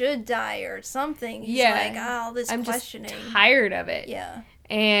 I should die or something. He's like, all this questioning. I'm just tired of it. Yeah.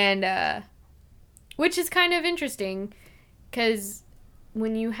 And, which is kind of interesting, because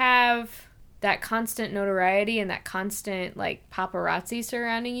when you have that constant notoriety and that constant, like, paparazzi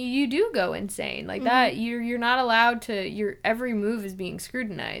surrounding you, you do go insane. Like, that, you're not allowed to, your every move is being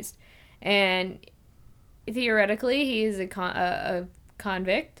scrutinized. And theoretically, he is a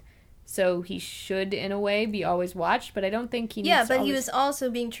convict, so he should, in a way, be always watched, but I don't think he needs to but he was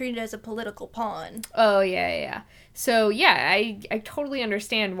also being treated as a political pawn. Oh, yeah. So, yeah, I totally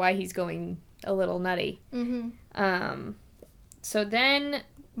understand why he's going a little nutty. Mm-hmm. So then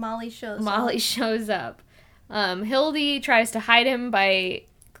Molly shows up. Hildy tries to hide him by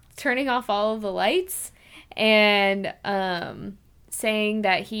turning off all of the lights, and saying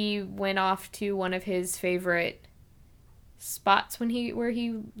that he went off to one of his favorite spots where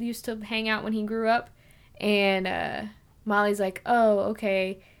he used to hang out when he grew up, and Molly's like, oh,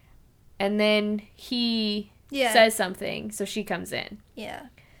 okay, and then he says something, so she comes in. Yeah.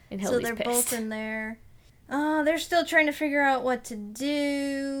 And Hildy's so they're pissed. both in there. They're still trying to figure out what to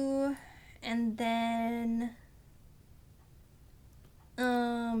do, and then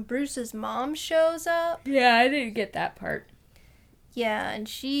Bruce's mom shows up. Yeah, I didn't get that part. Yeah, and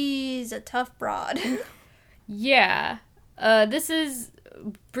she's a tough broad. Yeah. This is...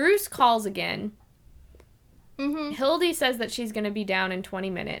 Bruce calls again. Mm-hmm. Hildy says that she's going to be down in 20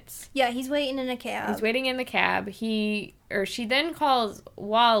 minutes. Yeah, he's waiting in a cab. He's waiting in the cab. She then calls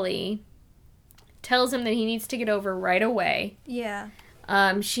Wally, tells him that he needs to get over right away. Yeah.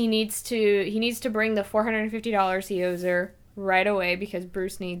 He needs to bring the $450 he owes her right away because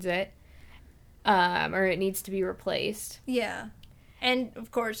Bruce needs it. Or it needs to be replaced. Yeah. And, of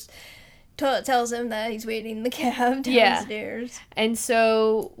course, tells him that he's waiting in the cab downstairs. Yeah. And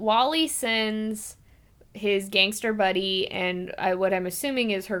so Wally sends his gangster buddy and what I'm assuming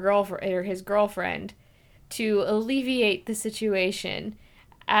is her girlfriend or his girlfriend to alleviate the situation.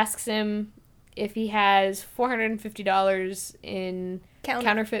 Asks him if he has $450 in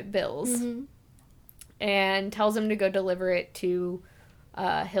counterfeit bills. Mm-hmm. And tells him to go deliver it to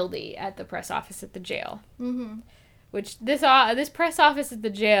Hildy at the press office at the jail. Mm-hmm. Which this press office at the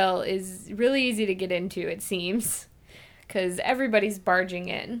jail is really easy to get into, it seems, because everybody's barging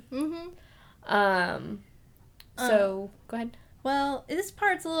in. Mm-hmm. So go ahead. Well, this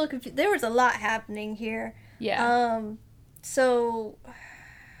part's a little confusing. There was a lot happening here. Yeah. So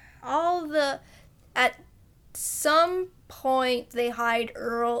at some point they hide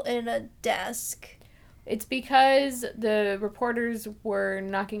Earl in a desk. It's because the reporters were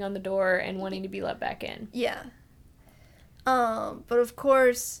knocking on the door and wanting to be let back in. Yeah. But of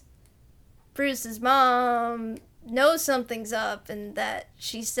course, Bruce's mom knows something's up and that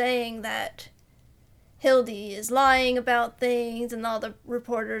she's saying that Hildy is lying about things, and all the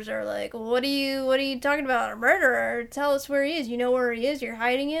reporters are like, well, what are you talking about? A murderer? Tell us where he is. You know where he is? You're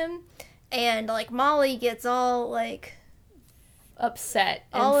hiding him? And, like, Molly gets all, like... upset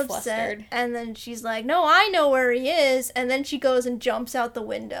and flustered. And then she's like, no, I know where he is. And then she goes and jumps out the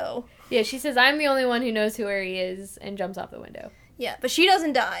window. Yeah, she says, I'm the only one who knows where he is, and jumps off the window. Yeah, but she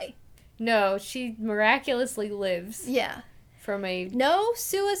doesn't die. No, she miraculously lives. Yeah. From a... No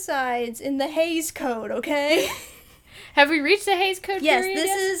suicides in the Hays Code, okay? Have we reached the Hays Code period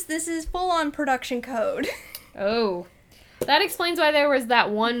Yes, this is full-on production code. Oh. That explains why there was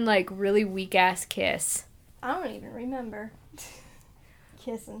that one, like, really weak-ass kiss. I don't even remember.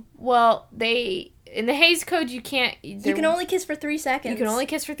 Kissing. Well, in the Hays Code, you can't... You can only kiss for 3 seconds. You can only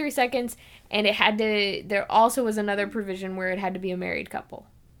kiss for 3 seconds, and there also was another provision where it had to be a married couple.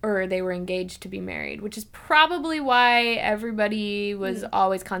 Or they were engaged to be married, which is probably why everybody was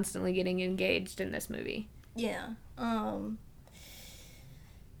always constantly getting engaged in this movie. Yeah.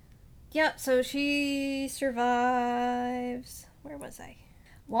 Yep, so she survives. Where was I?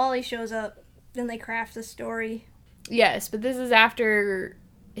 Wally shows up, then they craft the story. Yes, but this is after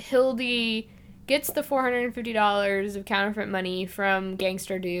Hildy gets the $450 of counterfeit money from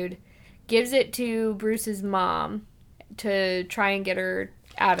Gangster Dude, gives it to Bruce's mom to try and get her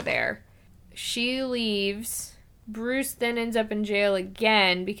out of there. She leaves. Bruce then ends up in jail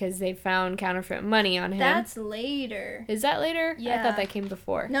again because they found counterfeit money on him. That's later. Is that later? Yeah. I thought that came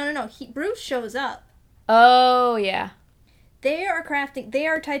before. No. Bruce shows up. Oh, yeah. They are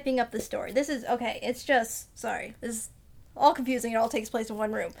typing up the story. This is, okay, it's just, sorry, this is all confusing. It all takes place in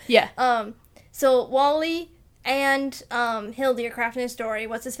one room. Yeah. So Wally and Hildy are crafting a story.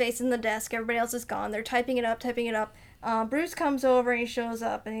 What's his face in the desk? Everybody else is gone. They're typing it up. Bruce comes over and he shows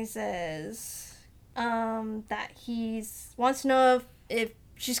up and he says that he wants to know if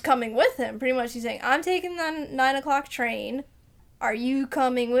she's coming with him. Pretty much he's saying, I'm taking the 9 o'clock train. Are you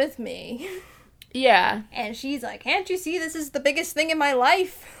coming with me? Yeah. And she's like, can't you see this is the biggest thing in my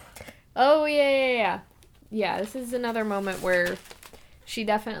life? Oh, yeah. Yeah, this is another moment where she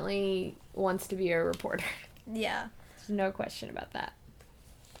definitely wants to be a reporter. Yeah. There's no question about that.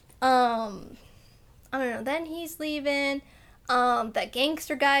 I don't know. Then he's leaving. That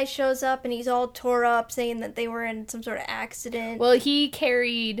gangster guy shows up and he's all tore up saying that they were in some sort of accident. Well, he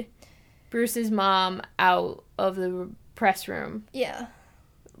carried Bruce's mom out of the press room. Yeah.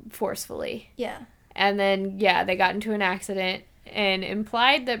 Forcefully. Yeah. And then, they got into an accident and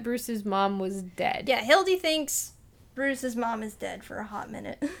implied that Bruce's mom was dead. Yeah, Hildy thinks Bruce's mom is dead for a hot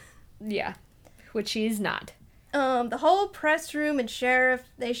minute. Yeah. Which she is not. The whole press room and sheriff,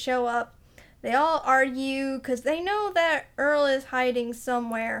 they show up. They all argue because they know that Earl is hiding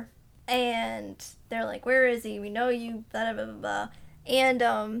somewhere. And they're like, where is he? We know you, blah, blah, blah, blah.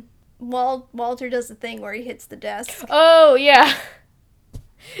 And Walter does the thing where he hits the desk. Oh, yeah.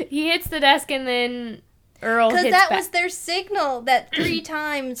 He hits the desk and then Earl hits because that back. was their signal that 3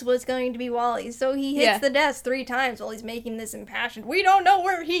 times was going to be Wally. So he hits the desk 3 times while he's making this impassioned, we don't know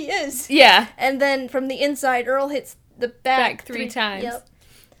where he is. Yeah. And then from the inside, Earl hits the back 3 times. Yep.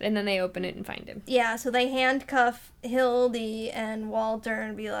 And then they open it and find him. Yeah, so they handcuff Hildy and Walter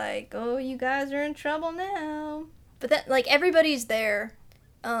and be like, oh, you guys are in trouble now. But that, like, everybody's there.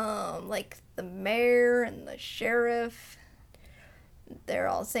 Like, the mayor and the sheriff. They're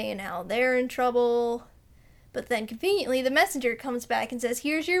all saying how they're in trouble. But then, conveniently, the messenger comes back and says,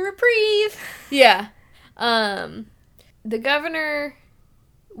 here's your reprieve. Yeah. The governor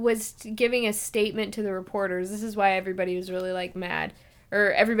was giving a statement to the reporters. This is why everybody was really, like, mad.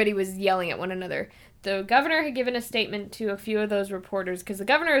 Or everybody was yelling at one another. The governor had given a statement to a few of those reporters, because the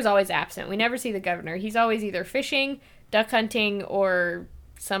governor is always absent. We never see the governor. He's always either fishing, duck hunting, or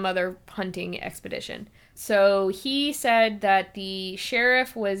some other hunting expedition. So he said that the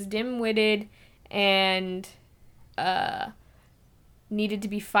sheriff was dim-witted and needed to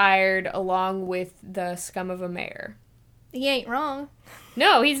be fired along with the scum of a mayor. He ain't wrong.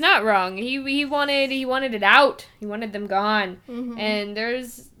 No, he's not wrong. He wanted it out. He wanted them gone. Mm-hmm. And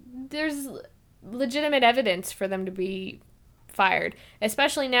there's legitimate evidence for them to be fired,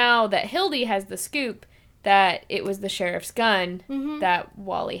 especially now that Hildy has the scoop that it was the sheriff's gun that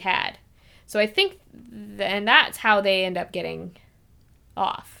Wally had. So I think and that's how they end up getting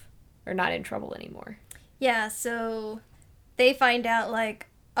off or not in trouble anymore. Yeah, so they find out, like,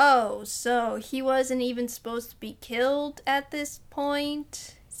 oh, so he wasn't even supposed to be killed at this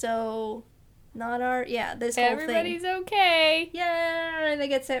point. So, not our... Yeah, this whole thing. Everybody's okay. Yeah, they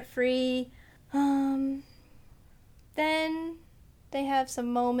get set free. Then they have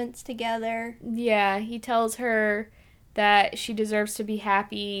some moments together. Yeah, he tells her that she deserves to be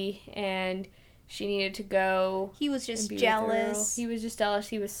happy and she needed to go. He was just jealous. He was just jealous.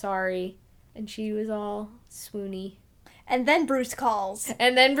 He was sorry. And she was all swoony. And then Bruce calls.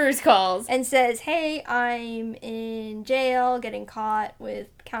 And says, hey, I'm in jail getting caught with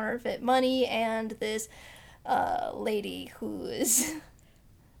counterfeit money and this lady who is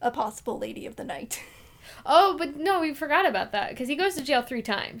a possible lady of the night. Oh, but no, we forgot about that because he goes to jail 3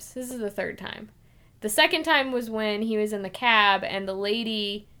 times. This is the 3rd time. The 2nd time was when he was in the cab and the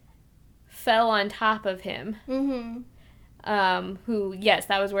lady fell on top of him. Mm-hmm. Who, yes,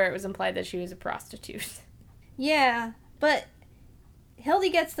 that was where it was implied that she was a prostitute. Yeah, but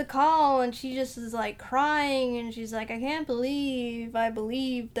Hildy gets the call and she just is like crying and she's like, I can't believe I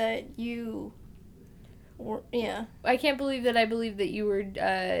believed that you were, yeah. I can't believe that I believed that you were,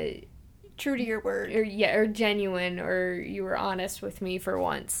 true to your word. Or genuine, or you were honest with me for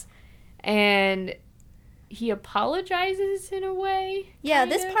once. And he apologizes in a way. Yeah,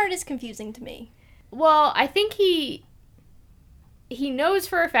 this part is confusing to me. Well, I think he knows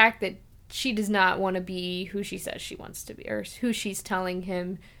for a fact that she does not want to be who she says she wants to be, or who she's telling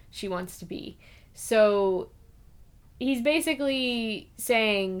him she wants to be. So he's basically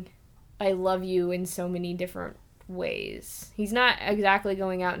saying, I love you in so many different ways. He's not exactly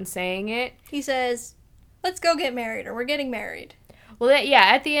going out and saying it. He says, let's go get married, or we're getting married. Well,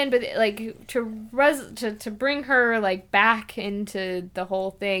 at the end, but, like, to bring her, like, back into the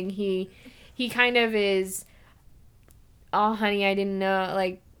whole thing, he kind of is, oh, honey, I didn't know,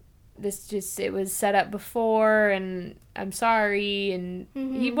 like, it was set up before, and I'm sorry, and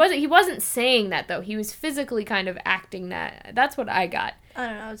he wasn't saying that, though. He was physically kind of acting that. That's what I got. I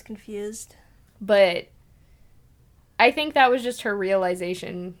don't know, I was confused. But I think that was just her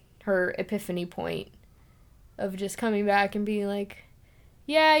realization, her epiphany point of just coming back and being like,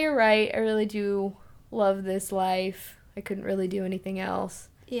 yeah, you're right, I really do love this life. I couldn't really do anything else.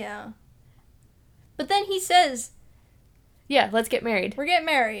 Yeah. But then he says, yeah, let's get married. We're getting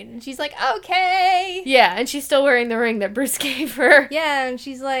married. And she's like, okay. Yeah, and she's still wearing the ring that Bruce gave her. Yeah, and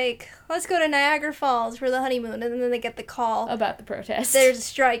she's like, let's go to Niagara Falls for the honeymoon. And then they get the call about the protest. There's a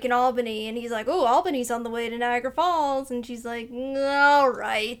strike in Albany. And he's like, oh, Albany's on the way to Niagara Falls. And she's like, all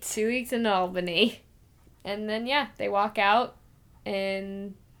right. 2 weeks in Albany. And then, yeah, they walk out,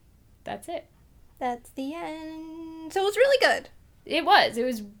 and that's it. That's the end. So it was really good. It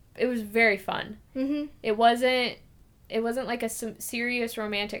was very fun. Mm-hmm. It wasn't like a serious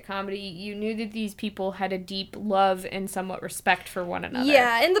romantic comedy. You knew that these people had a deep love and somewhat respect for one another.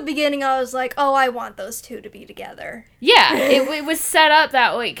 Yeah, in the beginning I was like, oh, I want those two to be together. Yeah, it was set up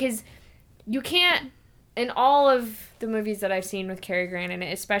that way, because you can't in all of the movies that I've seen with Cary Grant in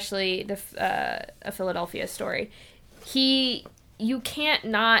it, especially A Philadelphia Story, you can't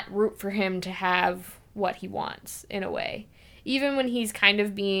not root for him to have what he wants, in a way. Even when he's kind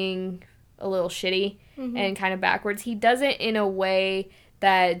of being a little shitty and kind of backwards, he does it in a way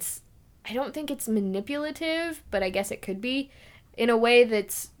that's, I don't think it's manipulative, but I guess it could be, in a way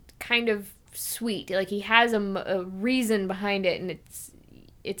that's kind of sweet. Like, he has a reason behind it, and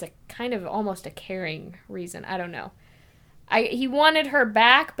it's a kind of almost a caring reason. I don't know. He wanted her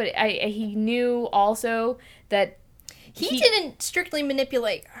back, but he knew also that he didn't strictly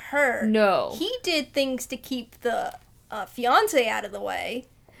manipulate her. No. He did things to keep the fiancé out of the way.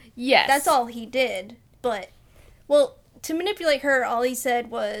 Yes. That's all he did. But, well, to manipulate her, all he said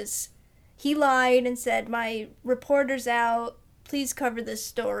was, he lied and said, my reporter's out, please cover this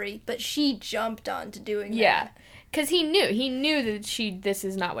story. But she jumped on to doing that. Yeah. Because he knew that this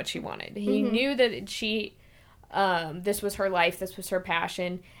is not what she wanted. He knew that this was her life, this was her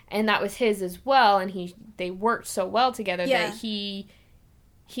passion, and that was his as well, and they worked so well together that he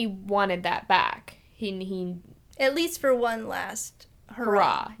wanted that back. He at least for one last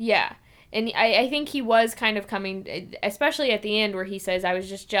hurrah. Yeah. And I think he was kind of coming, especially at the end where he says, I was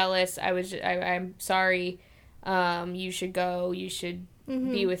just jealous, I'm sorry, you should go, you should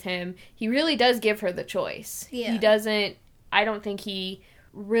be with him. He really does give her the choice. Yeah. He doesn't, I don't think he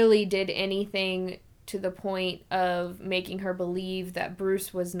really did anything to the point of making her believe that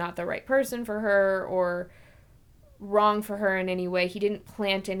Bruce was not the right person for her or wrong for her in any way. He didn't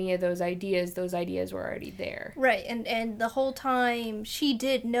plant any of those ideas. Those ideas were already there. Right, and the whole time she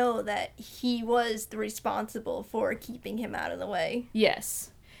did know that he was the responsible for keeping him out of the way.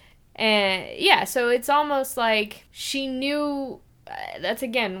 Yes. And yeah, so it's almost like she knew. That's,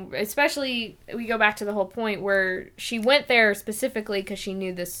 again, especially we go back to the whole point where she went there specifically because she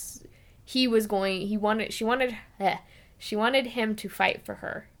knew this. She wanted him to fight for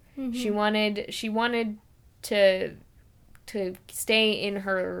her. She wanted to stay in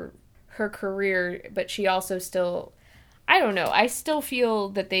her career, but she also still, I don't know, I still feel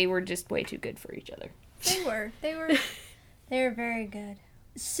that they were just way too good for each other. They were very good.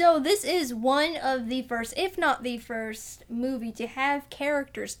 So this is one of the first, if not the first, movie to have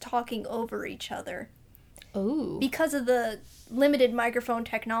characters talking over each other. Ooh. Because of the limited microphone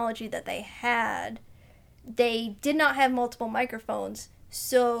technology that they had, they did not have multiple microphones.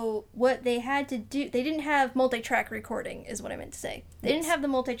 So what they had to do, they didn't have multi-track recording, is what I meant to say. They didn't have the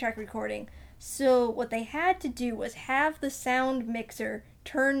multi-track recording. So what they had to do was have the sound mixer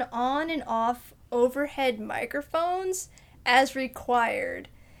turn on and off overhead microphones as required.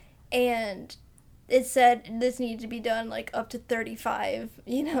 And it said this needed to be done like up to 35,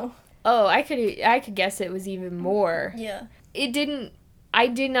 Oh, I could guess it was even more. Yeah. I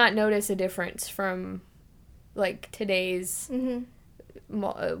did not notice a difference from like today's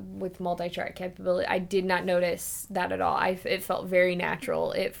with multi-track capability. I did not notice that at all. It felt very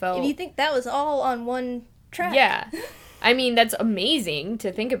natural. It felt... And you think that was all on one track? Yeah. I mean, that's amazing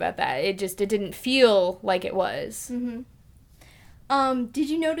to think about that. It didn't feel like it was. Did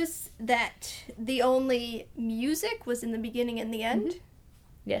you notice that the only music was in the beginning and the end?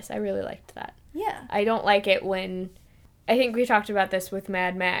 Yes, I really liked that. Yeah. I don't like it when... I think we talked about this with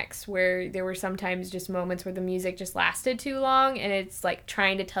Mad Max, where there were sometimes just moments where the music just lasted too long, and it's like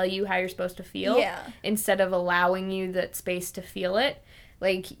trying to tell you how you're supposed to feel, instead of allowing you that space to feel it.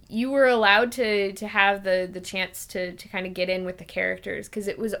 Like, you were allowed to have the chance to kind of get in with the characters, because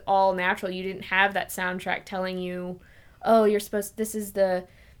it was all natural. You didn't have that soundtrack telling you, oh, this is the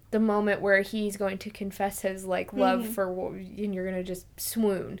moment where he's going to confess his, like, love for, and you're going to just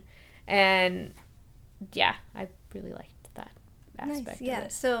swoon. And, yeah, I really liked that aspect of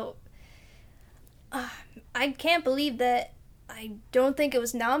it. So I can't believe that I don't think it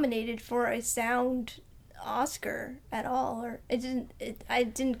was nominated for a sound Oscar at all, or I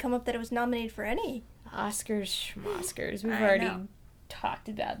didn't come up that it was nominated for any. Oscars. We've already talked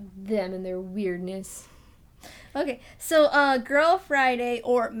about them and their weirdness. Okay, so Girl Friday,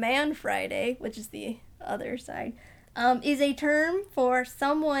 or Man Friday, which is the other side, is a term for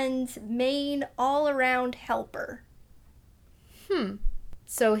someone's main all-around helper.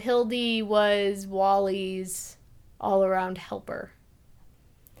 So Hildy was Wally's all-around helper.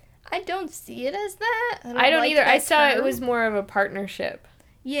 I don't see it as that. I don't either. I saw it was more of a partnership.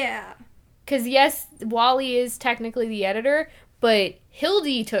 Yeah. Because, yes, Wally is technically the editor, but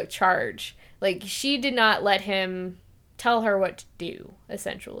Hildy took charge. Like, she did not let him tell her what to do,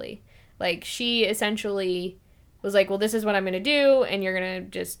 essentially. Like, she essentially was like, well, this is what I'm going to do, and you're going to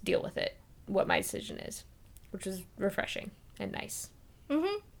just deal with it, what my decision is. Which was refreshing and nice.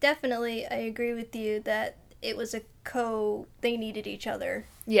 definitely, I agree with you that it was they needed each other.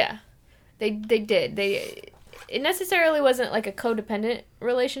 Yeah, they did. It necessarily wasn't like a codependent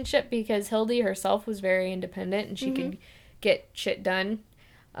relationship because Hildy herself was very independent and she could get shit done.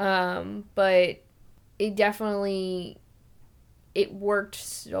 But it worked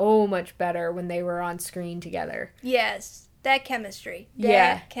so much better when they were on screen together. Yes, that chemistry.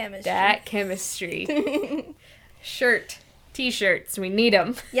 That chemistry. T-shirts, we need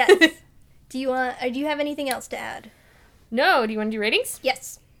them. Yes. Do you have anything else to add? No, do you want to do ratings?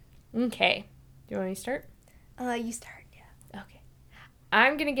 Yes. Okay. Do you want me to start? You start, yeah. Okay.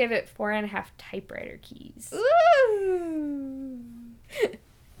 I'm going to give it 4.5 typewriter keys. Ooh.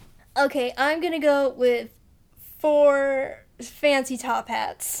 Okay, I'm going to go with 4 fancy top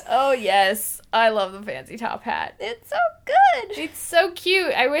hats. Oh, yes. I love the fancy top hat. It's so good. It's so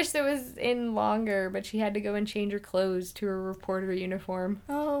cute. I wish it was in longer, but she had to go and change her clothes to her reporter uniform.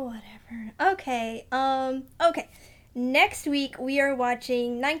 Oh, whatever. Okay, okay. Next week, we are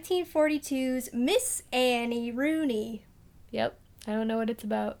watching 1942's Miss Annie Rooney. Yep. I don't know what it's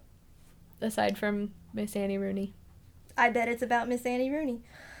about, aside from Miss Annie Rooney. I bet it's about Miss Annie Rooney.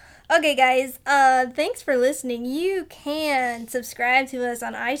 Okay, guys, thanks for listening. You can subscribe to us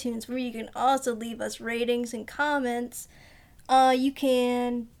on iTunes, where you can also leave us ratings and comments. You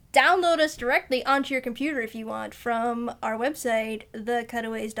can download us directly onto your computer if you want from our website,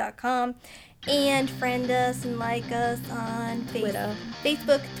 thecutaways.com. And friend us and like us on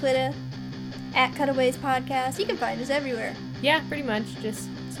Facebook, Twitter, @Cutaways Podcast. You can find us everywhere. Yeah, pretty much. Just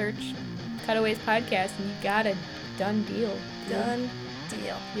search Cutaways Podcast and you got a done deal. Done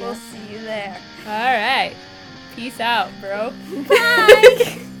deal. Yeah. We'll see you there. All right. Peace out, bro.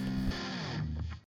 Bye.